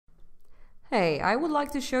Hey, I would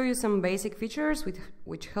like to show you some basic features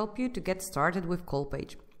which help you to get started with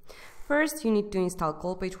CallPage. First, you need to install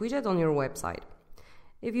CallPage widget on your website.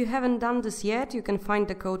 If you haven't done this yet, you can find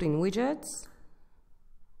the code in Widgets,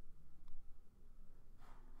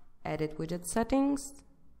 Edit Widget Settings,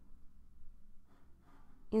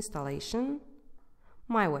 Installation,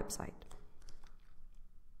 My Website.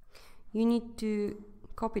 You need to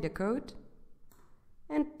copy the code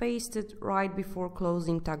and paste it right before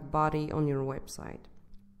closing tag body on your website.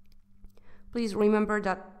 Please remember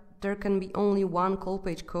that there can be only one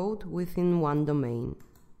CallPage code within one domain.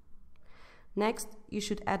 Next, you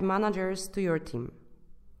should add managers to your team.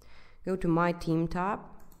 Go to My Team tab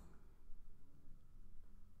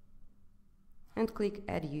and click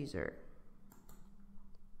Add User.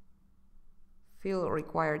 Fill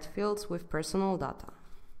required fields with personal data.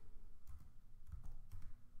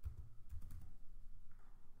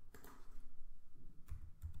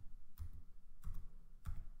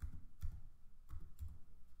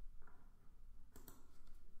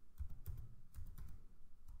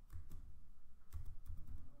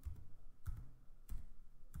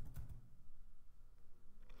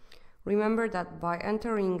 Remember that by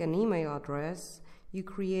entering an email address, you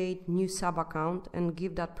create new sub-account and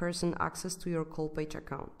give that person access to your CallPage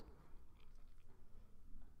account.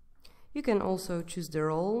 You can also choose the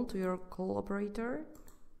role to your call operator,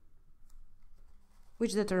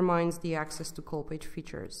 which determines the access to CallPage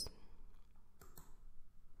features.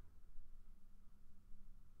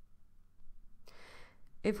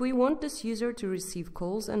 If we want this user to receive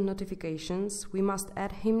calls and notifications, we must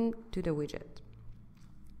add him to the widget.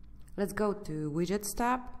 Let's go to Widgets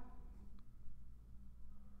tab,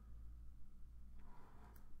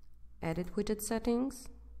 Edit Widget Settings,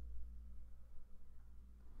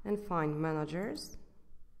 and find Managers,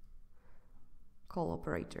 Call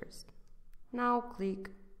Operators. Now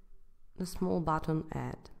click the small button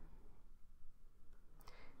Add.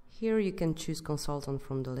 Here you can choose consultant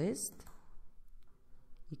from the list.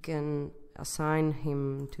 You can assign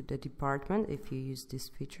him to the department if you use this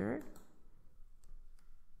feature.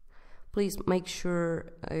 Please make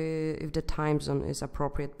sure if the time zone is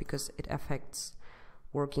appropriate because it affects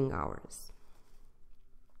working hours.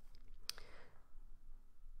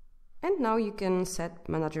 And now you can set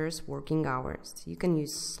managers' working hours. You can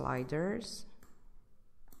use sliders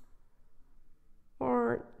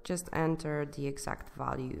or just enter the exact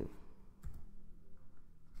value.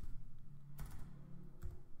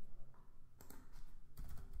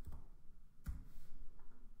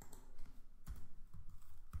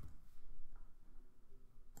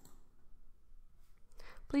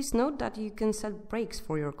 Please note that you can set breaks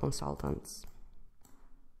for your consultants.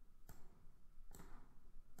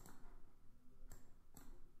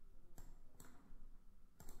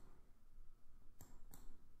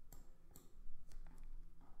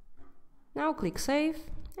 Now click Save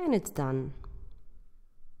and it's done.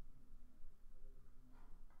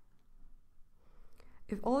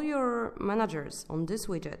 If all your managers on this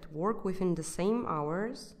widget work within the same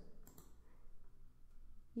hours,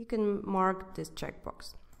 you can mark this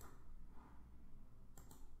checkbox.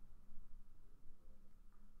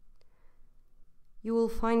 You will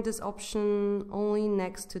find this option only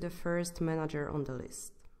next to the first manager on the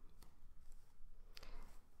list.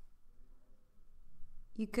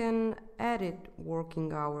 You can edit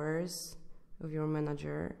working hours of your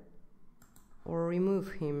manager or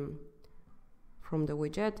remove him from the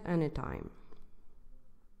widget anytime.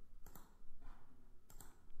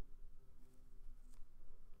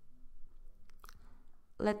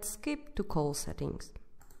 Let's skip to call settings.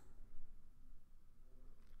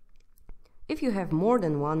 If you have more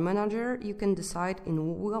than one manager, you can decide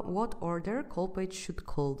in what order CallPage should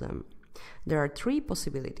call them. There are three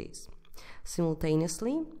possibilities.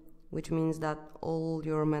 Simultaneously, which means that all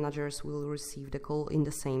your managers will receive the call in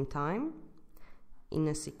the same time. In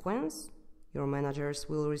a sequence, your managers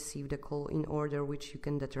will receive the call in order which you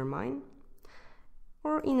can determine.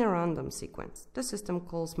 Or in a random sequence. The system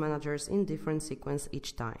calls managers in different sequence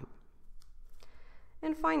each time.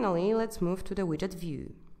 And finally, let's move to the widget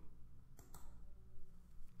view.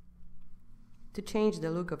 To change the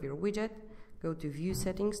look of your widget, go to View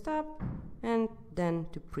Settings tab and then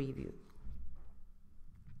to Preview.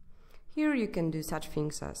 Here you can do such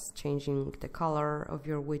things as changing the color of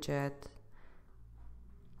your widget,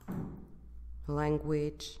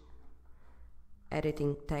 language,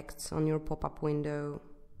 editing texts on your pop-up window,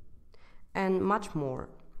 and much more.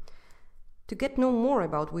 To get know more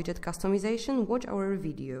about widget customization, watch our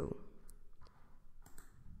video.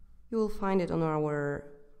 You will find it on our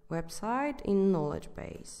website in knowledge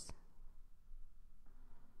base.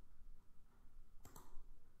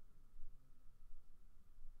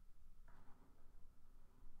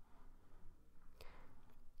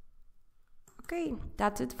 Okay,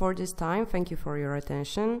 that's it for this time. Thank you for your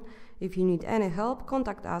attention. If you need any help,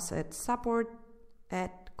 contact us at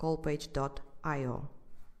support@callpage.io.